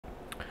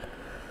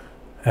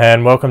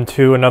And welcome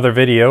to another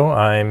video.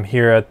 I'm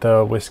here at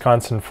the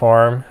Wisconsin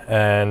farm,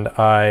 and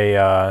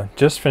I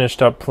just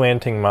finished up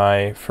planting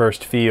my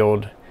first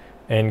field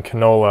in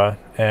canola,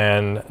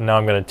 and now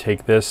I'm going to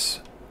take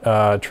this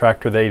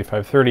tractor, the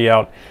 8530,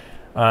 out,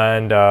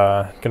 and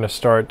going to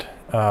start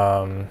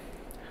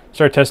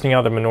testing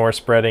out the manure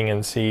spreading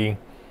and see,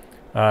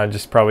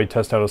 just probably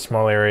test out a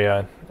small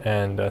area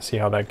and see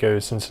how that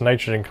goes, since the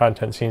nitrogen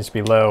content seems to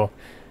be low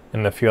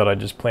in the field I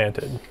just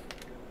planted.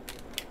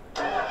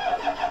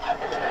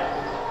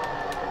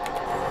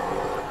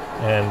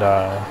 And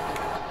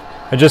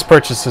I just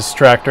purchased this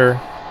tractor,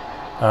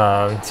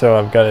 so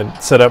I've got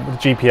it set up with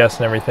GPS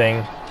and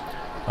everything.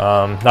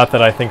 Not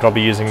that I think I'll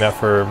be using that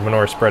for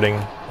manure spreading,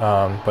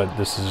 but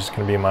this is just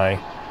going to be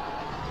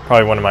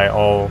probably one of my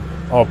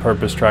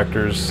all-purpose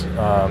tractors.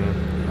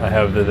 I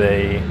have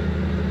the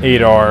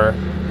 8R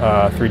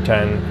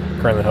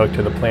 310 currently hooked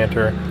to the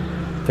planter.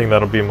 I think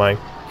that'll be my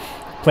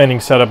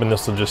planting setup, and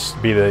this will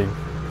just be the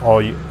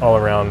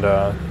all-around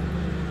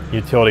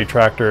utility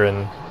tractor,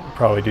 and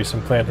probably do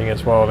some planting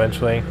as well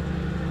eventually.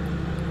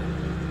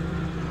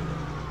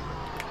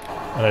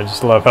 And I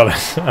just love how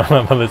this I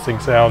love how this thing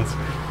sounds.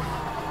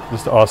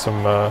 Just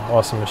awesome,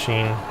 awesome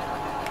machine.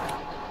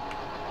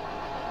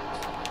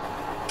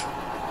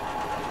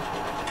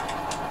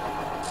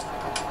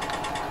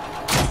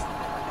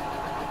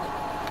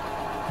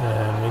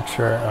 And make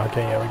sure,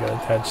 okay, yeah, we gotta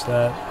attach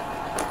that.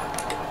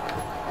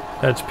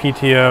 That's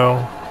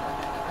PTO.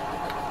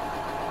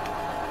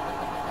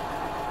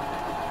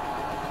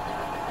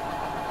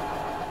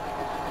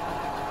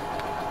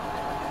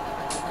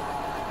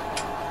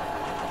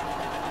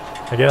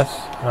 I guess.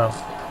 Oh.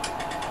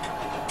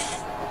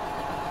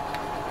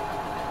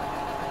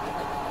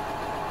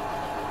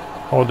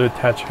 Hold to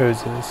attach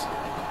hoses.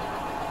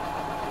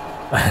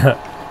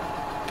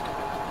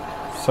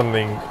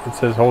 Something, it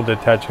says hold to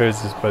attach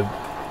hoses, but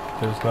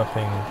there's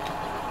nothing.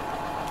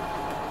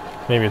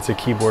 Maybe it's a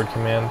keyboard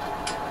command.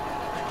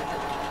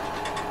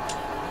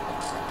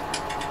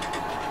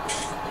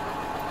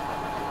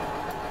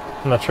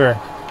 I'm not sure.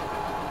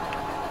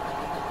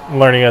 I'm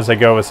learning as I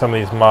go with some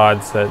of these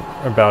mods that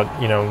are about,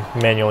 you know,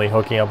 manually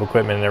hooking up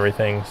equipment and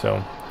everything,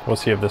 so we'll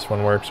see if this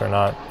one works or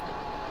not.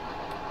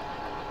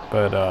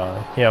 But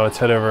yeah, let's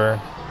head over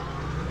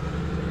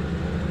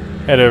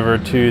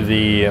to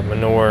the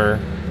manure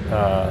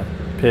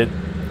pit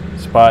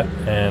spot,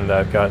 and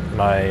I've got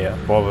my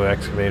Volvo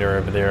excavator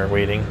over there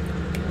waiting.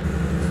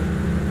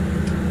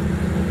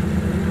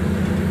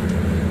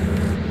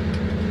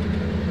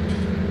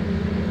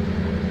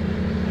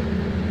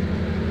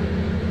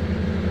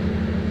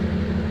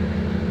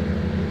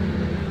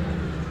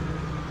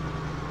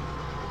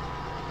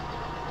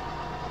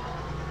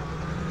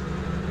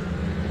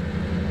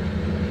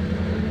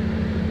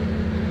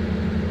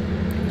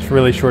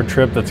 Really short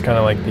trip. That's kind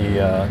of like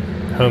the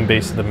home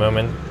base at the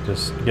moment,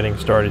 just getting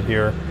started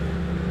here.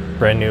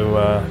 Brand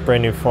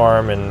new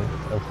farm, and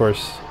of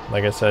course,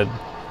 like I said,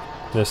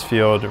 this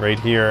field right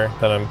here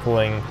that I'm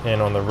pulling in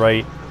on the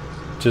right,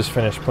 just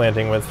finished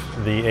planting with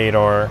the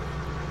 8R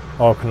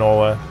all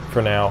canola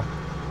for now.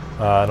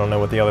 I don't know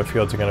what the other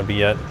fields are going to be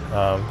yet.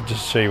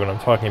 Just to show you what I'm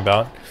talking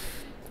about,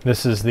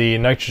 this is the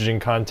nitrogen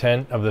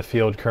content of the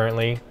field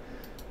currently.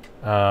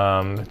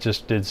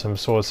 Just did some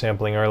soil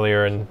sampling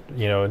earlier, and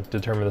you know,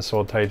 determined the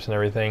soil types and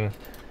everything.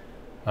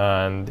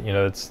 And you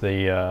know, it's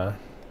the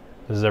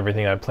this is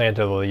everything I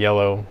planted, the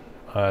yellow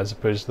as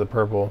opposed to the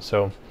purple.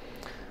 So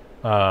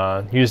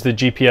use the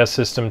GPS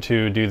system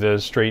to do the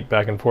straight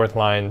back and forth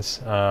lines.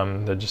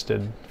 That just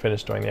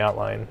finished doing the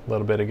outline a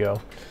little bit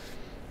ago.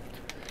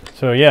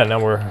 So yeah,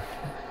 now we're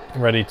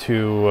ready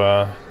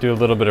to do a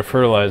little bit of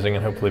fertilizing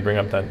and hopefully bring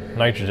up that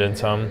nitrogen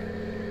some.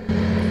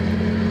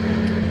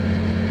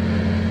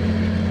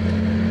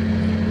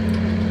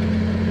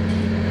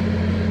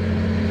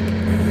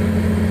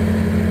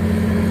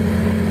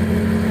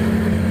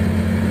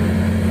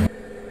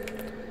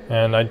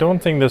 And I don't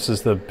think this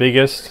is the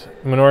biggest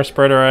manure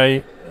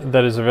spreader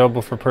that is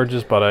available for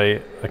purchase, but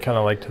I kind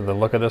of liked the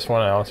look of this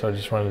one. I also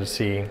just wanted to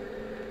see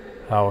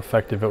how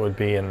effective it would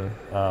be, and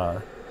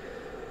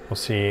we'll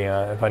see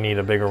if I need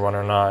a bigger one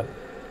or not.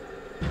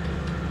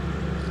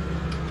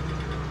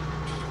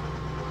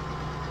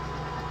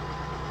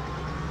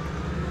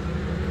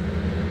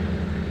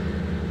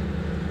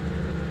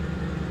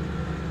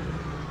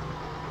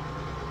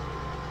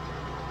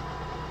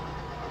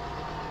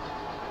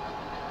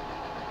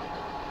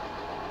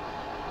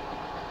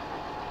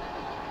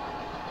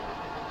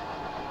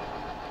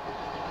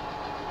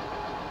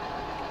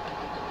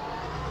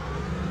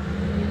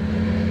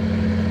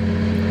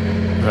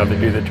 I'll have to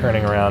do the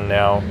turning around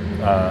now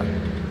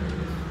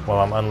while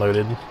I'm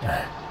unloaded.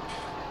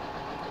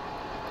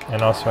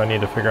 And also I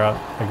need to figure out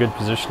a good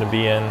position to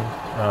be in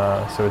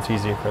so it's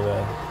easy for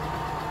the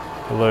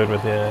load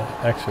with the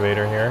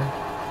excavator here.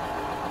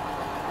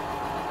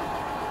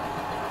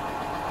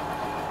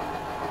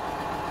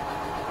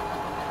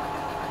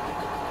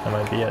 That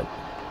might be it.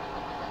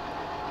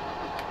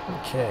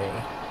 Okay.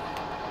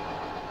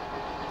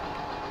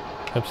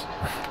 Oops.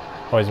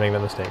 Always make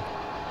that mistake.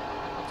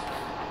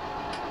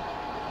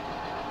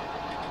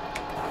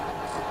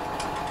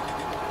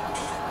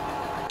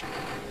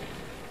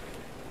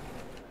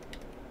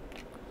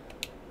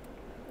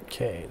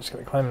 Okay, just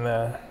gonna climb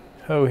the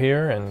hoe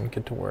here and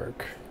get to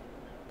work.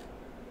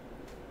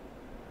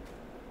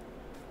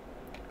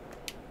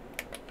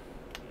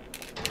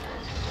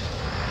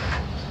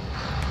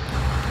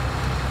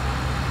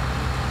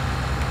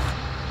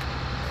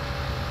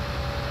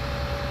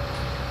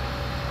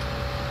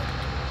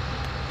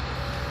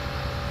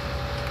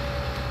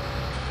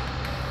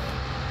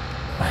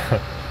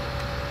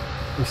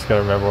 Just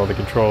gotta remember all the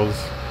controls.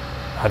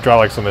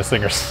 Hydraulics on this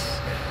thing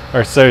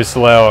are so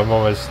slow. I'm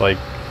almost like,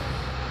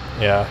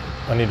 yeah,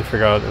 I need to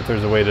figure out if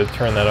there's a way to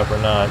turn that up or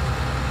not.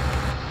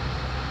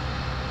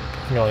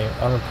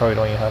 I probably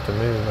don't even have to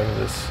move. I can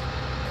just,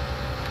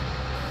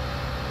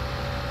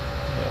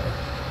 yeah.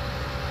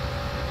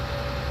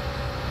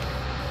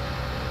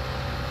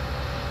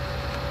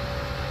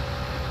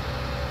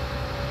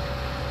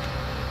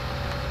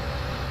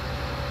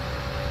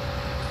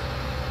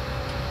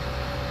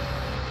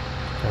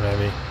 Or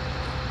maybe.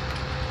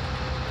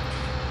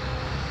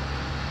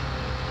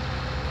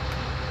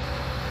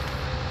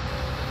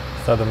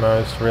 It's not the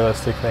most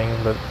realistic thing,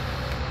 but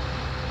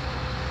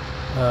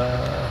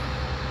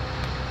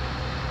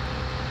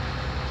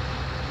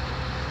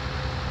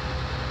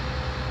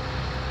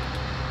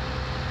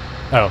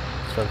oh,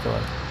 start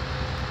filling.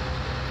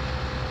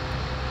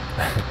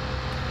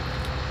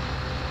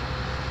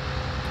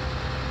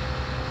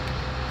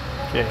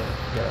 Okay,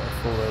 got a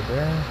full load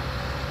there.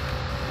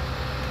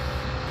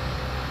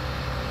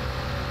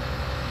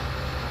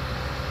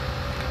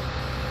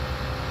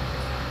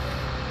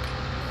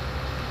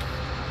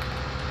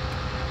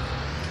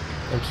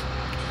 Oops.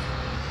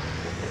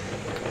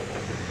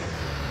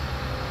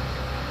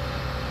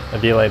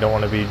 Ideally, I don't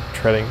want to be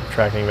tracking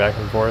back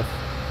and forth.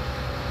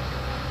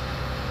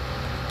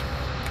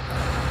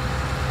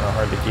 Oh,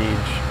 hard to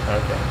gauge.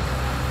 Okay.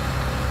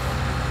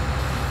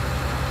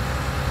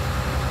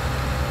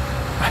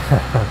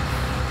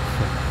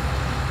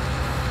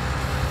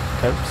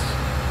 Oops.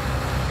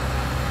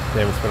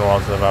 Damn, it's been a while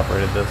since I've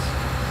operated this.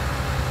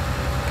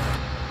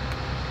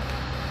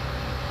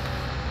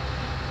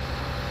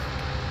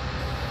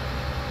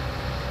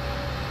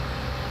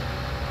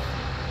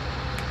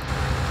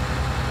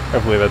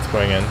 Hopefully that's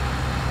going in.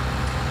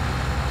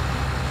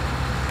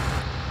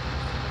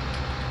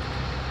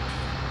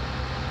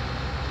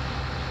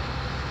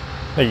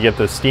 You get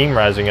the steam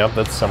rising up,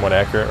 that's somewhat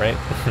accurate, right?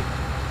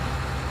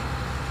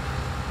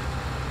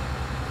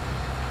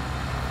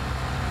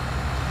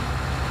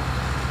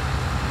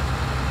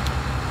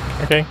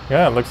 Okay,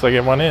 yeah, it looks like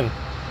it went in.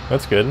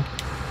 That's good.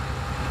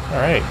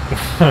 Alright.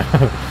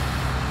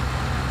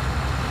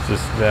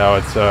 Just now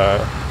it's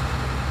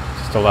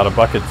just a lot of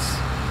buckets.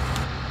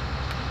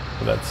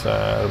 But that's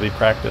it'll be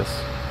practice.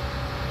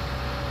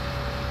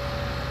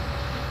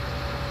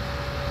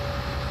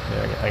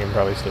 Yeah, I can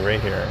probably stay right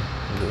here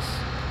and just.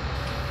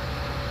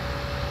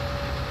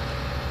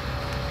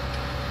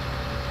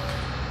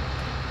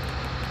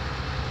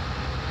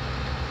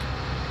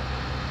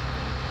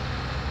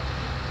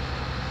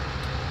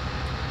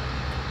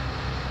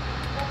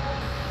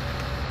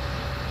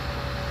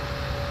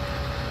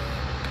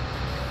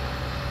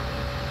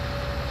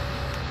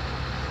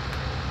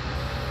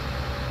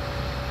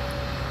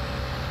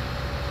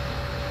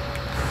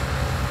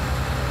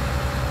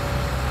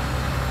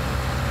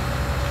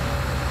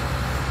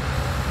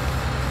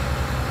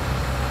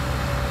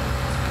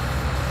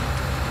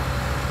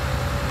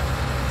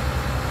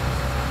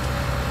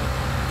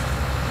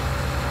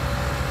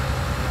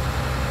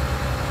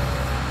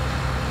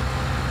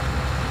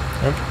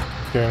 Nope,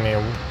 it's giving me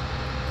a...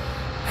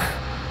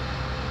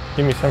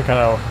 Give me some kind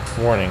of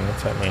warning.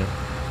 What's that mean?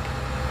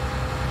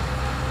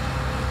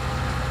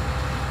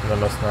 That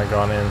must not have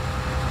gone in.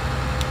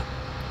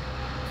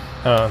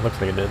 Oh, it looks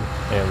like it did.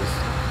 Yeah, it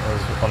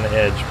was on the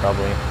edge,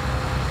 probably.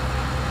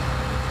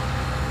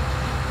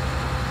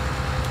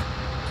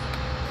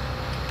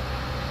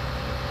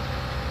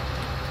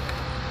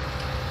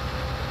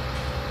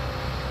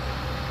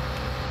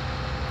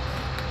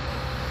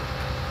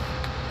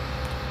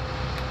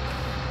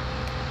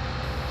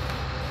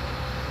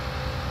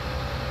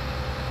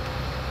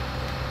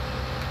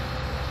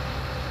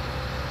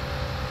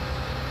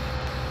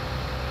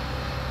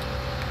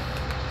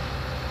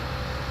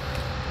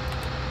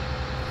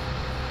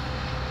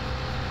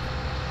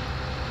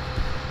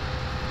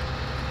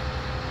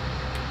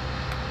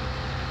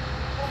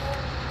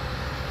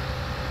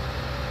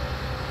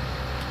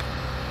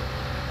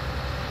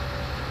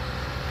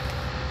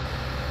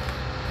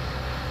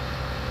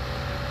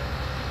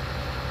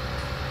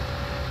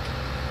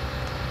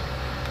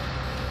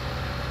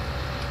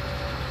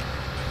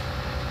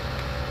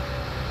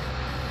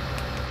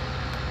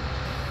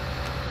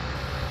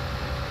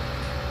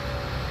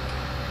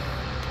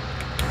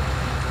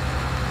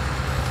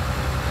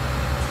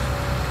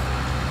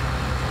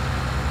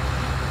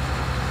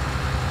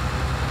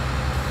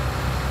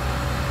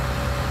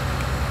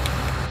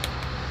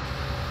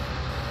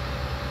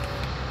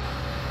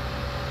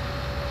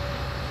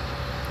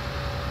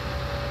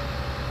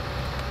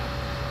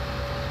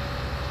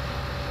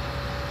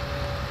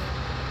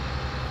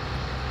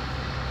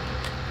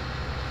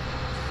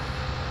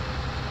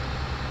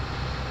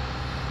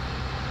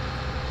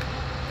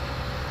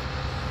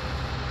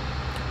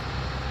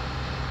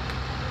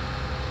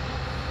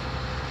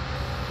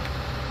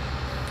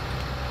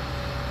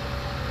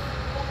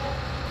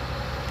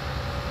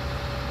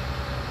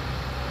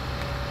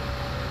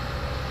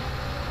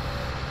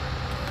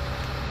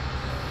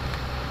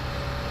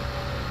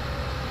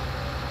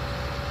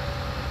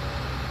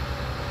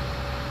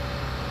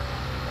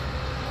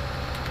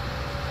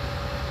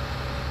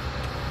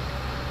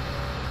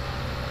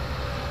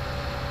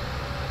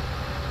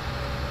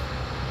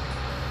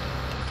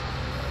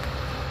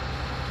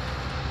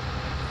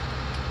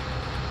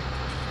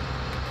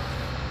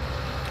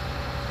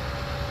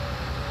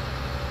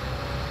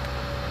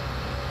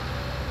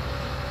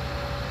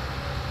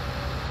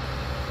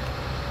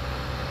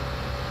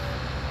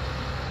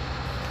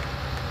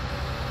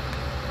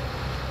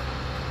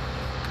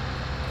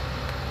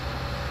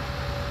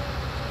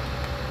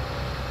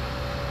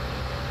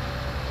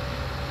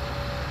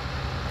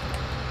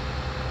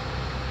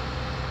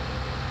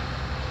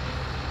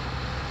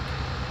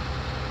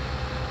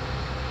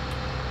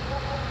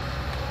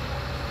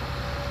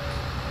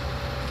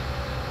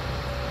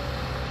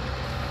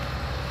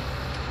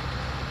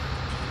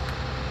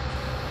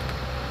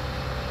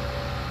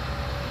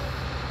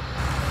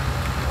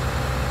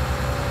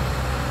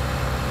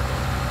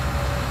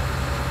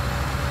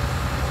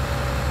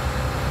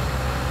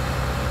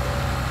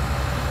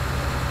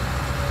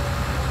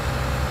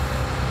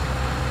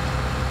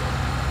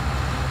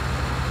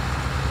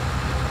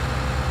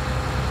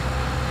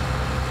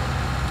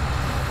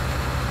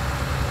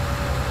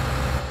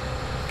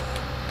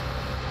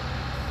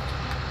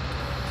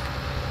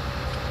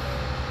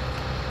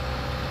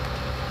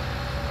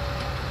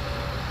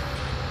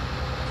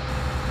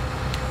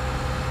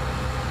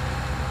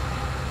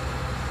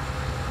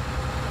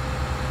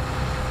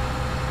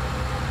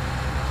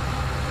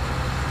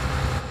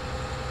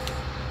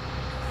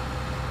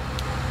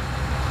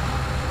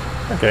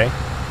 Okay,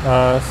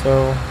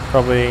 so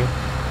probably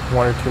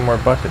 1 or 2 more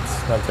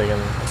buckets, not taking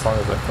as long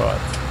as I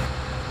thought.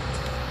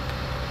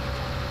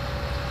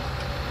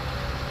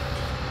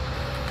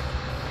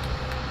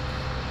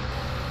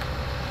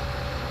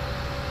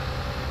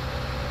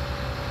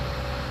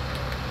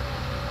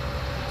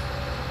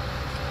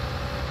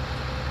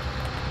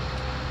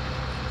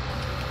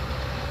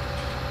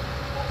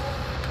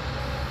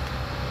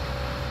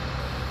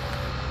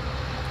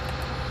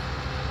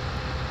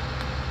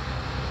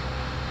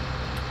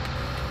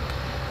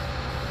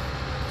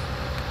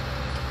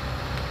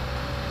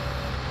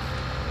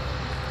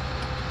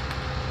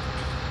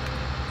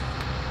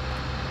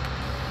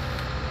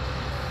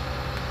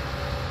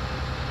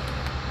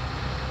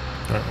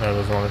 That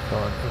was one to fill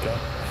in. Okay.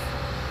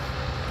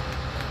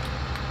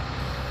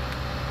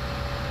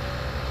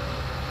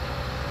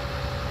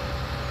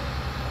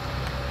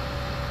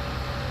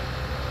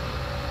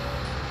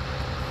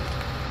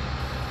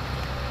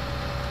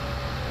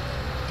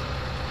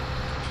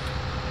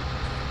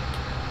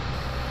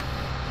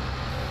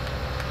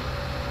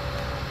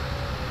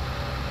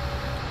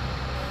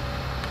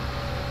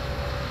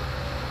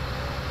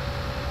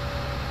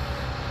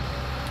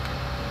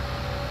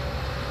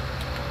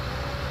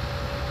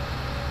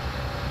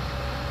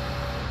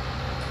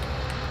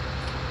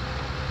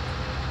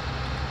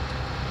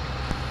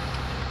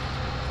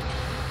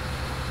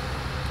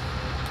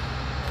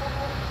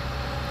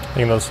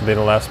 I think this will be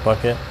the last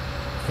bucket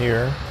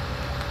here.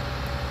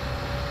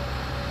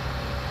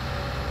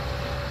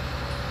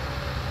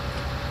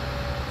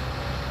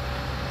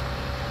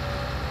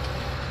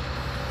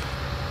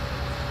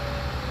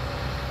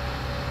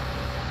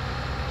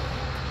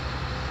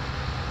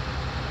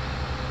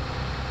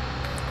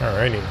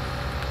 Alrighty.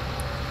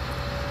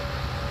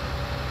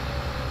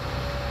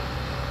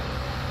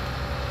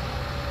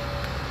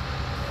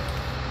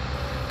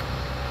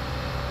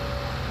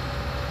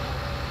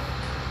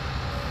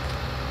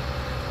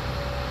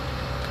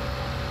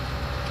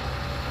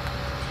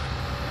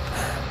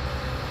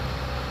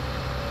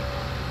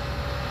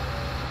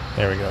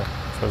 There we go.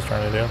 That's what I was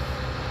trying to do.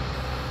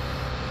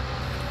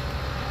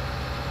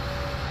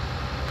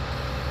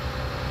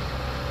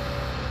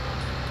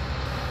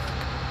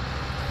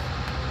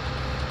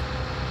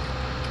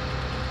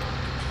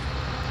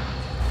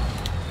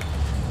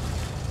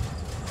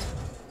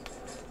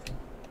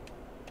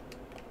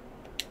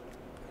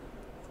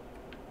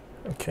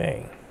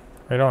 Okay,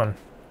 right on.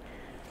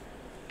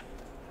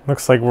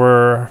 Looks like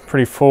we're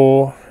pretty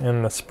full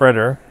in the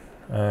spreader,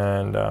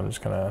 and I'm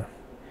just gonna,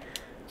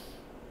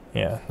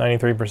 yeah,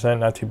 93%,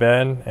 not too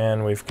bad.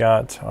 And we've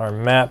got our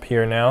map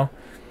here now,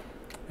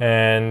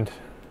 and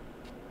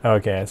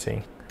okay, I see.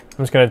 I'm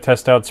just gonna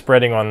test out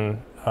spreading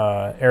on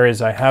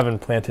areas I haven't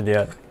planted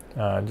yet,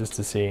 just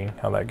to see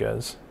how that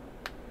goes.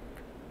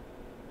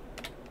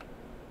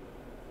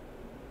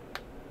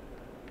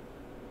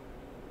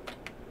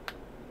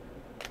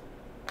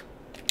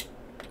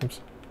 Oops.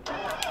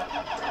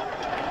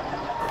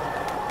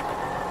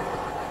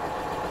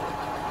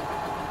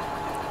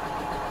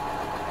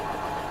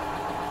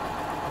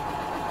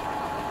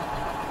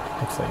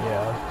 Looks like,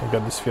 yeah, we've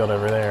got this field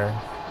over there.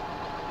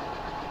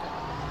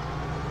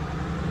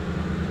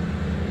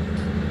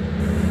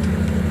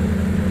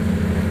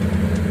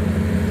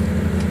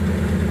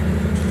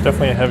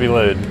 Definitely a heavy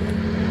load.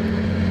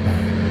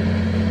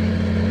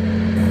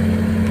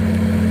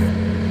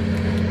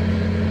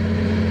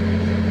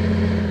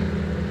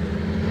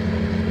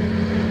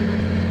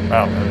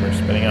 Wow, and we're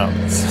spinning out.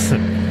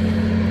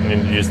 I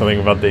need to do something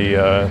about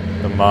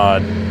the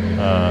mod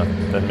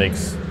that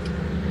makes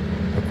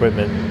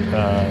equipment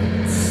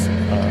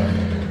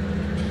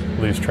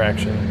lose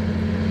traction.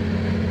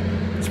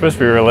 It's supposed to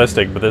be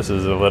realistic, but this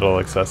is a little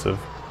excessive.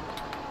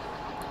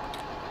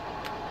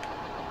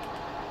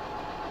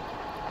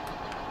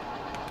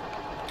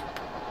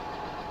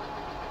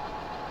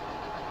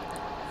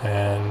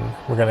 And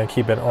we're going to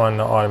keep it on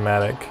the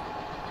automatic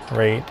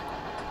rate.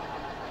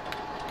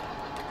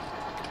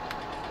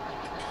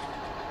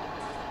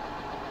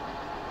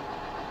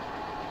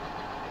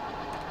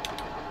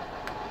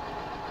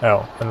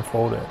 Oh,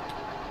 unfold it.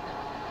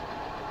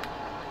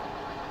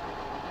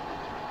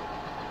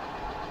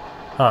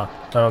 Huh,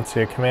 I don't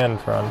see a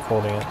command for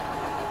unfolding it.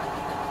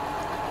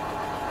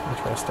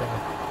 Interesting.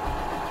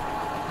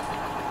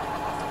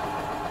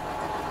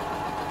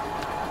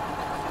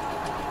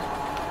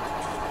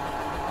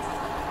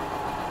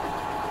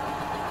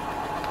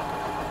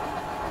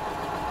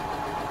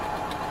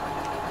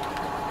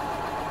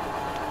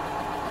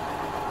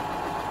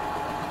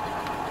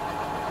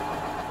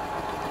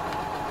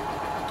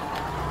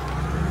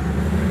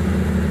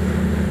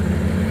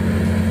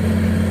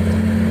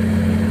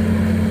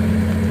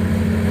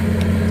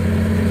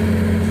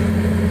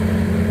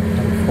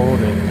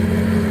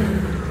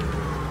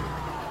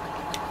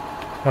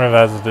 I wonder if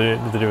that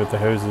has to do with the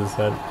hoses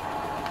that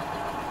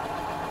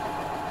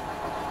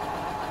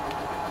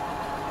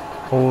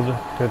hold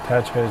to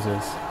attach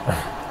hoses.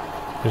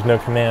 There's no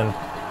command.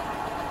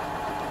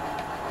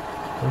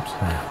 Oops.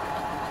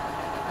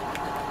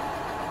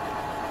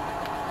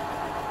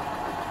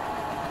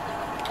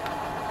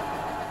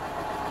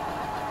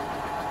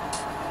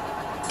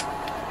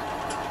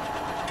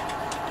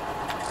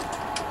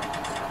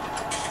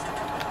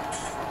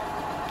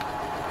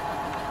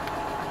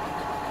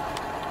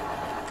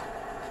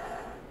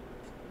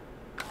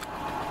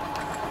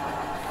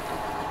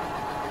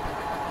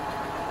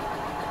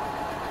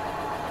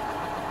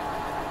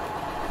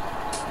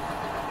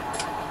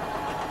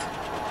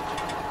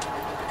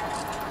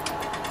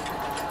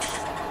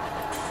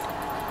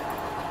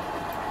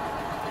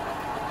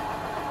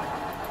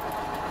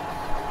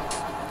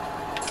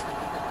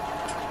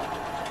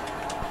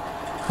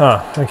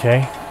 Huh, okay.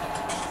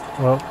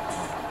 Well,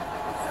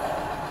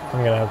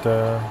 I'm gonna have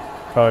to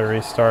probably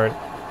restart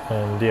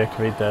and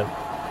deactivate that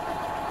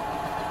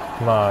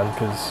mod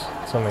because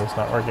something's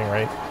not working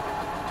right.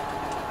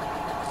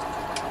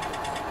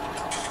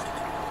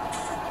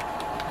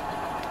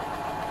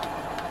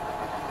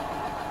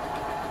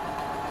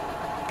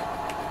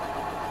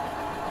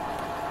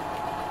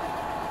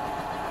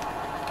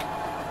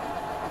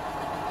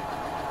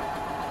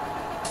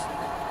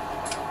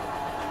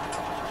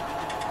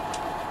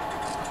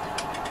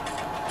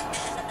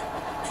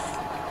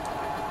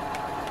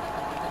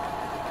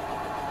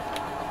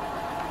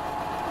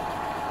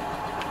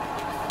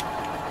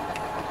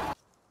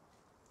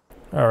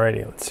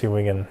 Alrighty, let's see if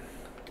we can...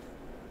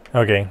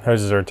 Okay,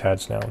 hoses are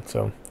attached now,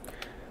 so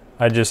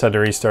I just had to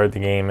restart the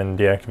game and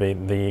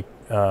deactivate the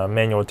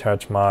manual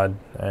attach mod,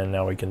 and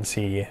now we can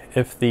see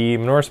if the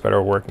manure spreader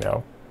will work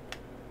now.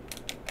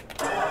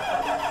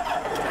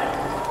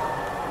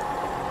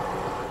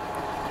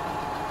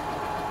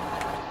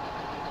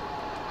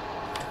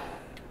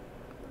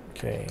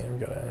 Okay, I'm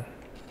gonna...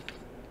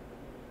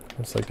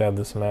 Looks like I have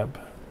this map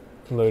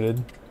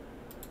loaded.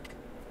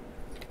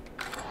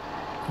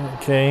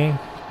 Okay.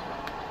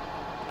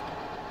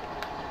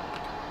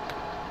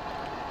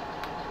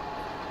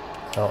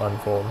 I'll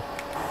unfold.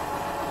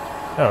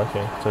 Oh,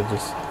 okay, so it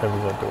just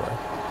opens that door.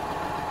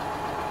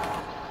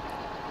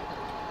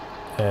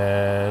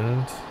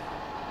 And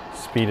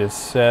speed is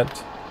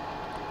set.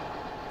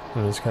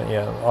 I'm just gonna,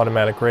 yeah,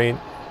 automatic rate.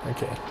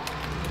 Okay.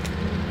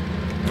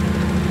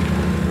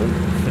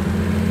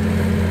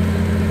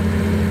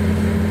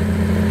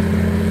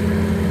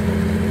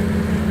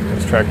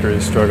 This tractor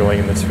is struggling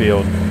in this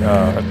field.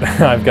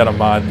 I've got a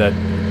mod that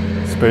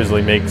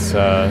supposedly makes,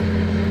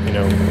 you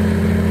know,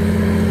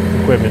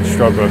 equipment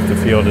struggle if the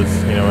field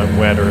is, you know,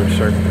 wet or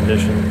certain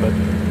conditions, but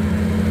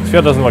this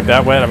field doesn't look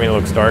that wet. I mean, it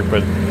looks dark,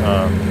 but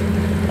I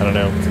don't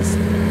know, it just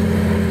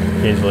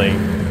occasionally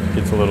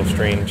gets a little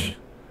strange.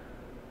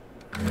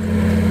 Okay,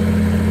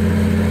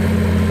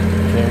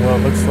 well,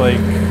 it looks like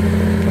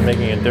I'm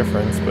making a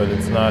difference, but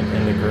it's not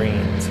in the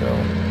green, so...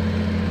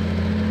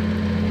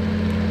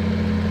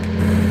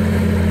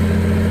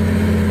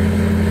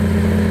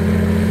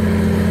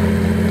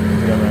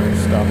 I'm gonna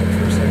stop it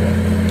for a second.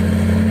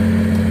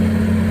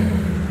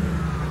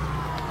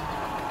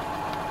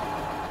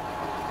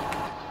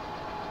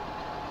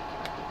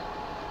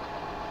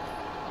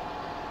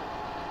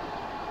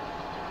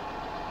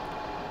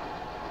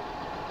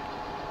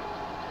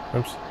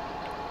 Oops.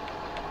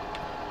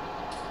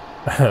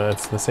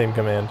 That's the same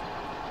command.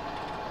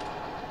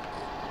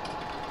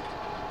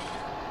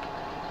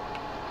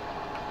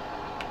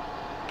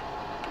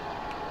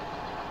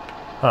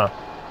 Huh.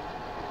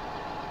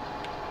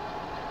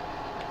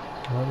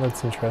 Well,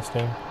 that's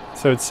interesting.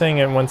 So it's saying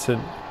it wants to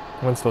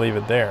leave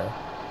it there.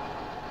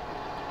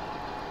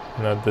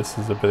 No, this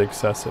is a bit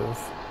excessive.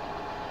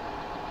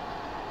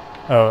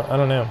 Oh, I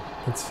don't know.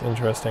 It's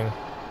interesting.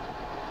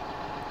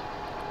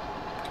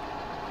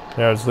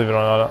 Yeah, I'll just leave it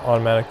on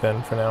automatic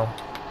then for now.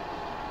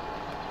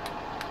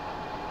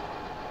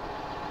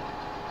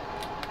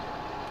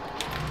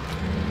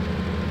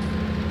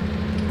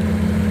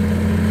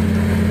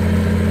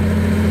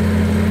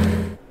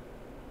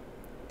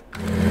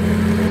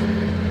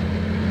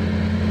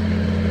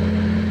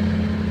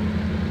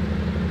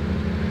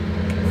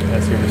 Yeah,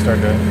 see, we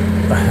start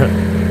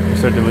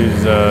to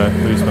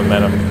lose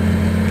momentum.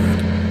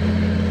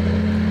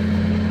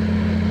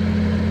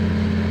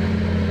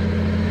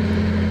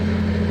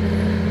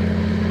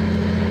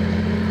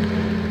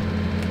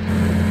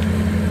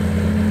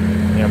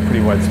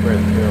 Pretty widespread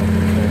too.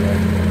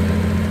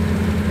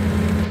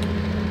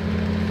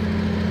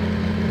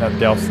 Not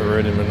douse the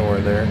road in manure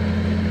there.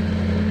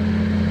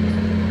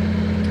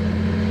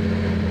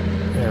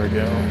 There we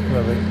go. A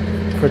little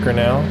bit quicker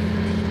now.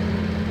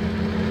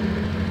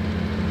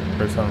 Of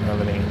course, I don't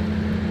have any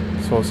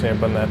soil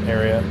samp on that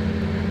area.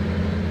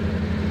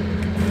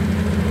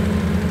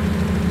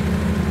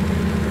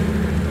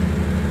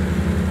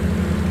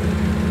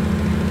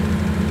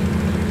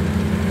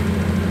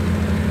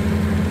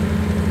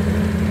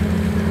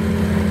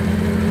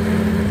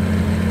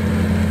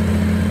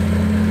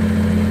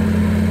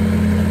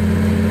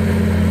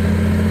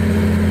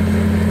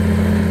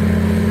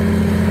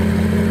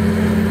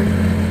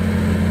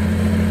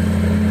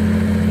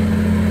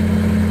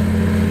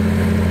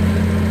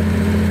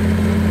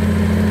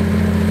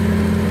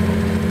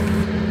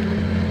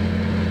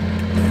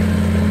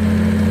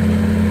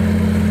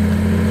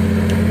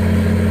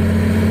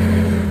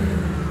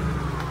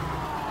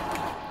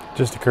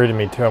 Just occurred to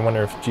me too, I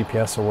wonder if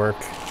GPS will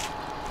work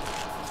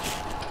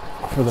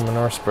for the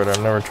manure spreader.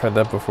 I've never tried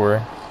that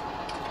before.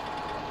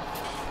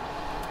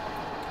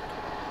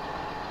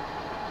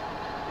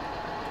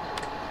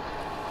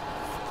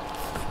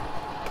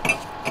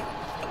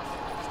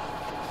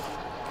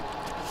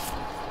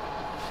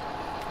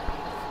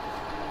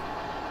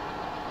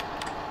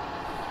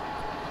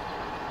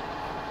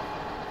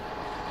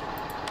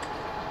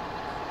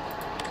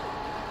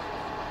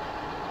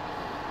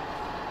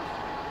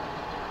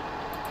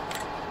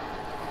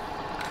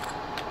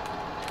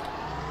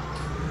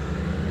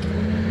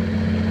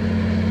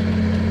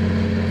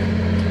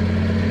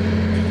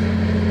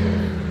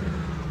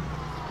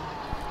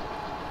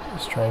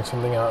 Just trying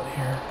something out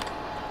here.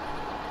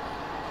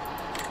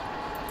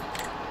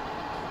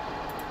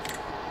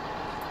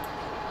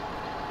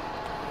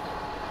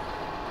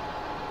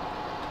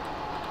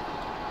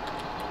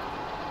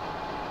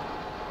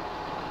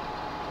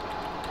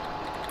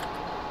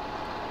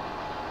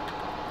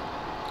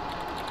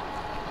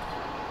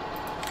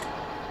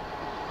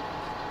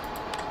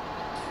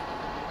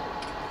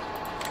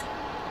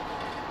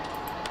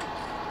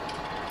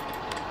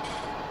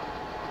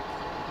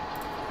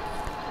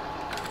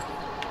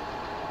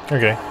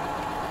 Okay,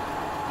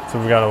 so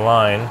we've got a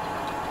line.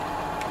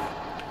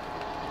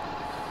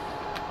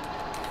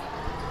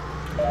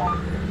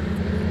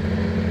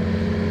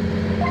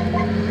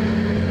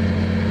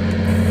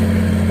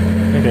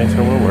 Okay,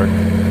 so we'll work.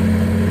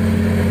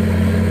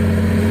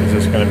 It's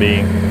just going to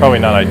be probably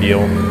not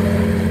ideal.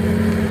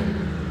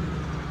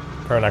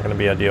 Probably not going to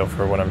be ideal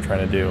for what I'm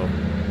trying to do.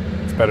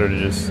 It's better to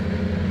just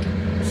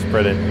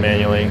spread it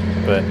manually,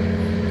 but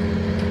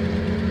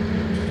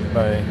if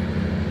I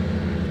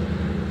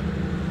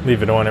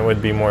leave it on, it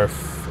would be more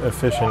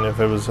efficient if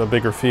it was a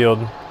bigger field.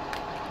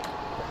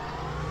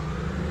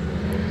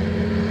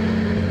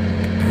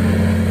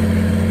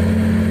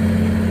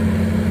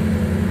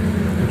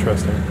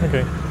 Interesting.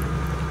 Okay.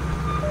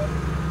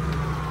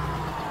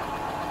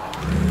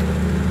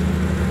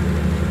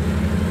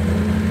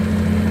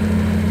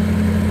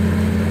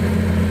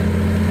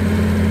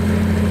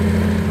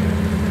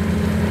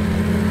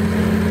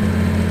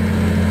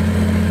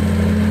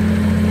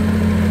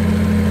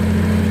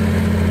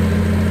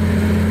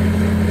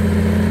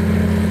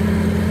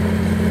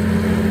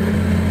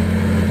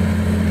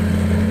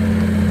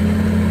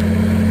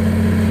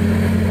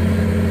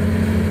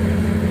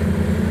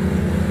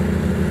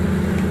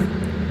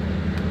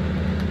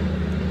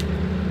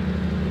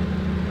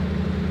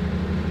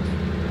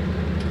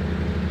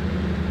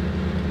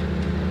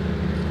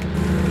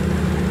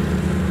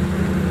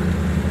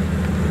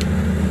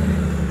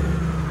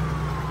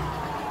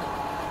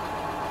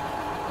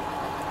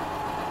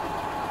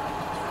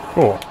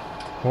 Cool.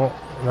 Well,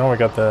 now we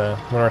got the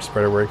manure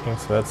spreader working,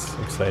 so that's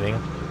exciting.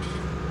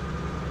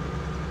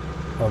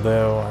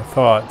 Although I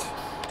thought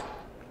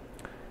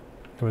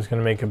it was going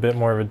to make a bit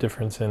more of a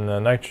difference in the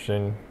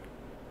nitrogen,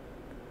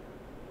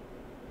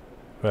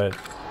 but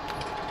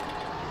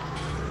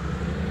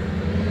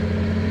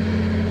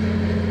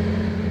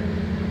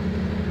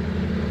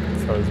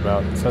so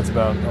that's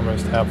about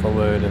almost half a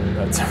load, and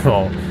that's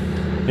all.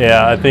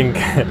 Yeah, I think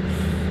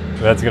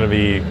that's going to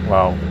be,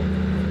 wow.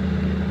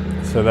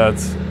 So that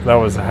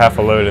was half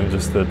a load in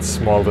just that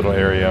small little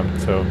area.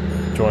 So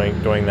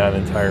doing that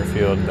entire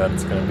field,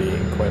 that's going to be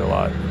quite a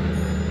lot.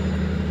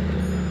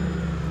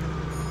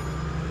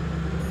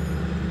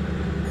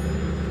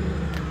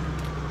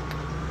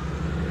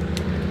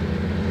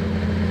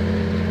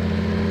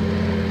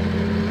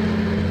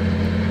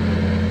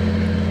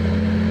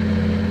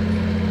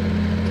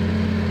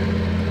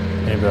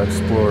 Maybe I'll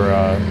explore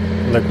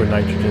liquid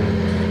nitrogen,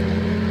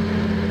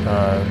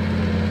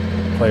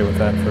 play with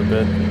that for a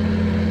bit.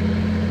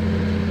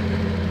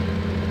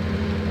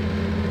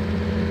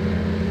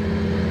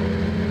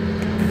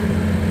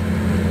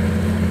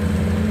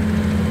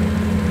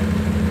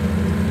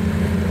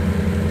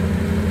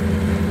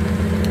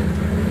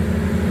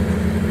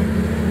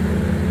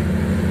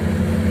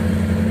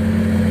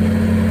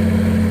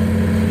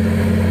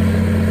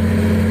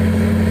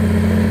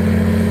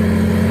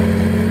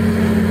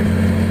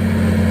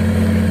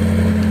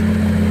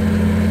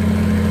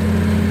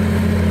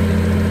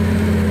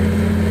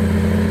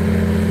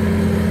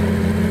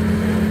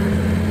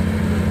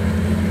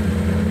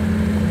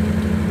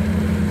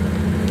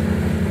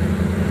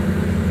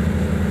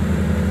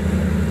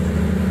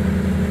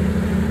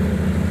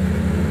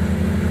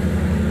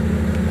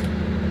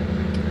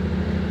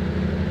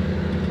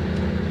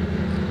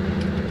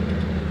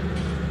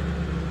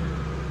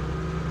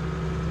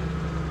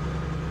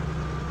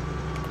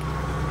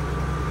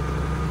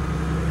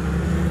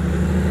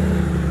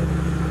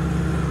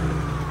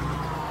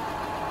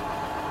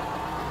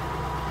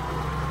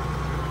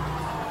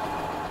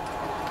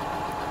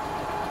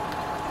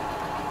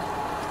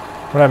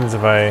 What happens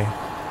if I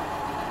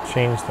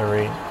change the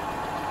rate?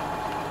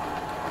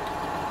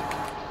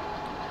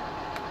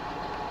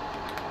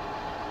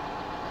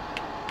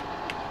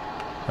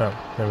 Oh,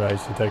 maybe I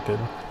just detected.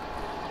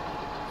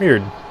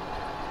 Weird.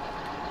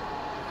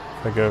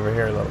 If I go over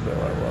here a little bit,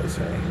 what I will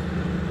say.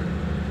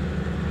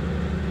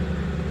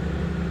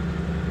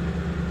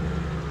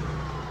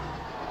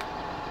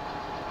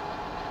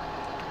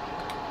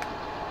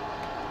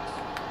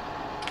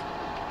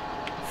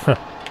 Huh.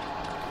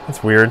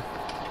 That's weird.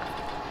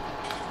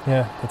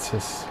 Yeah, that's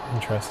just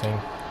interesting.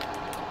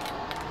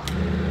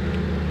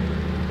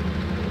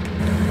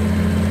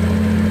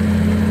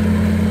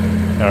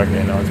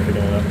 Okay, now it's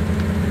picking it up.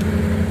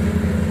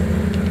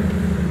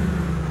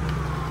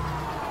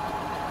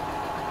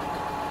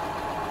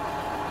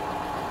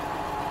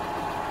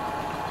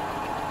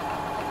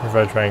 If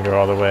I try and go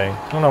all the way.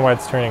 I don't know why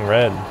it's turning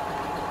red.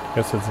 I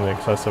guess it's an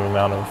excessive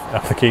amount of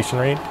application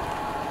rate.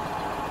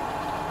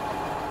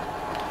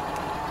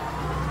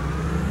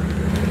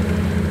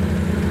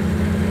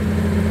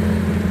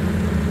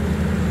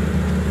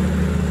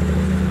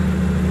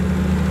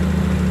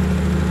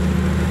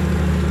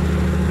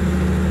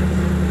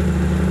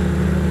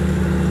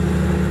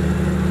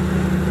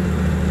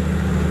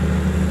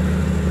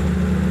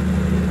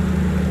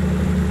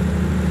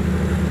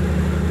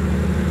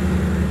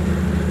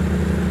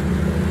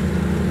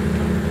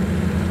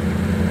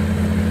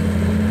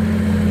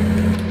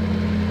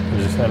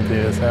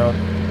 this out.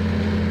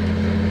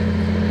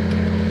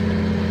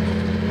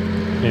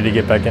 Need to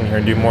get back in here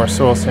and do more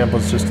soil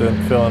samples just to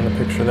fill in the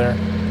picture there.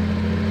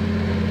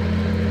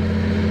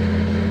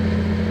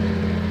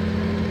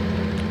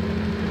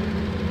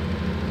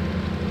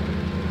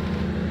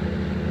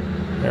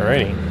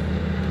 Alrighty.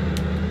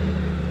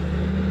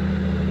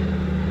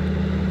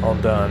 All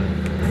done.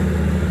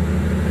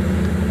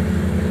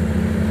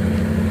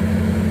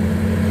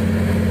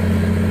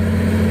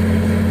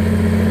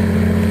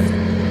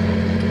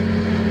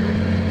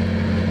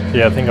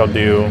 Yeah, I think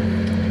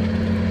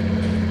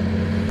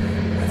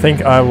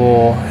I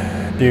will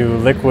do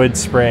liquid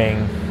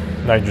spraying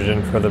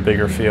nitrogen for the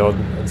bigger field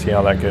and see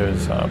how that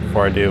goes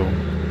before I do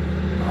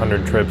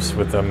 100 trips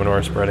with the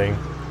manure spreading.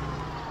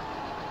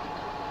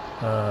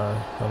 I'm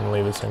gonna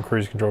leave this on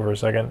cruise control for a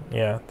second.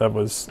 Yeah, that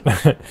was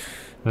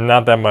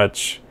not that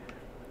much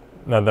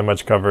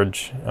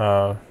coverage.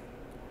 I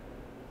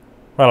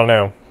don't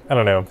know.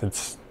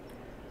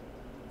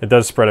 It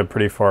does spread a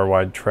pretty far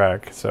wide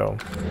track, so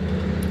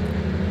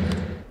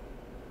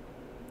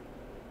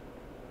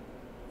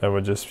that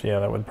would just, yeah,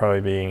 that would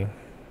probably be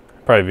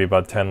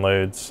about 10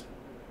 loads,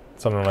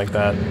 something like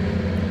that.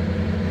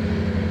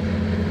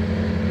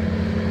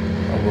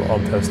 I'll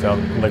test out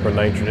liquid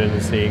nitrogen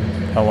to see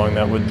how long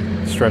that would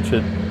stretch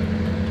it.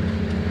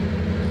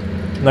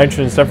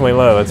 Nitrogen's definitely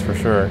low, that's for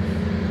sure.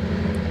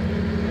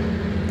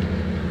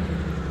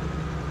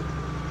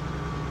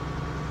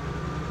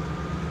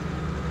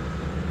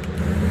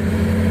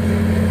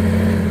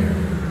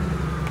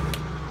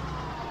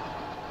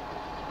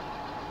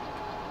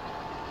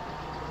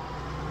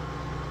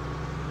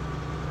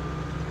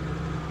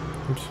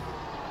 Oops.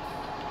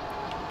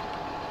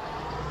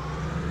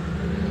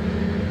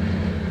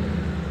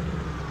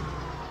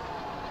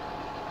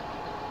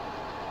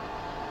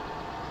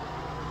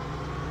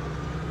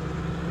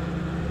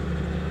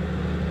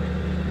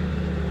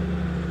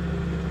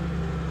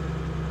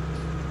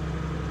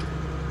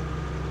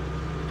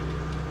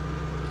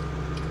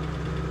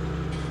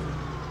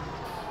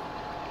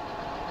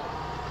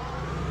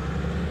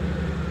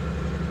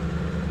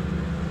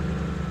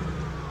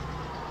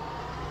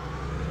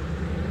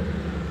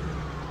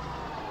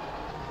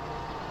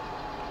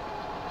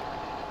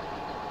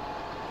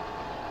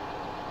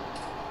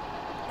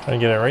 Trying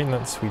to get it right in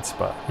that sweet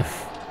spot.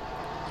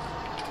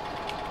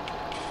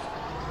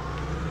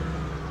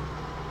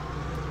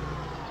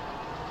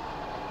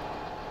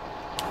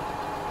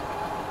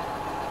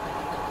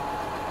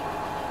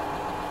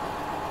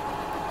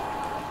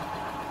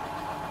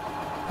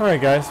 Alright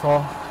guys,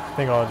 well, I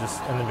think I'll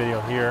just end the video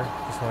here.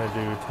 Just wanted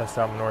to test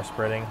out manure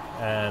spreading,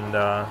 and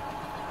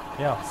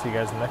yeah, I'll see you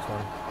guys in the next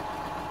one.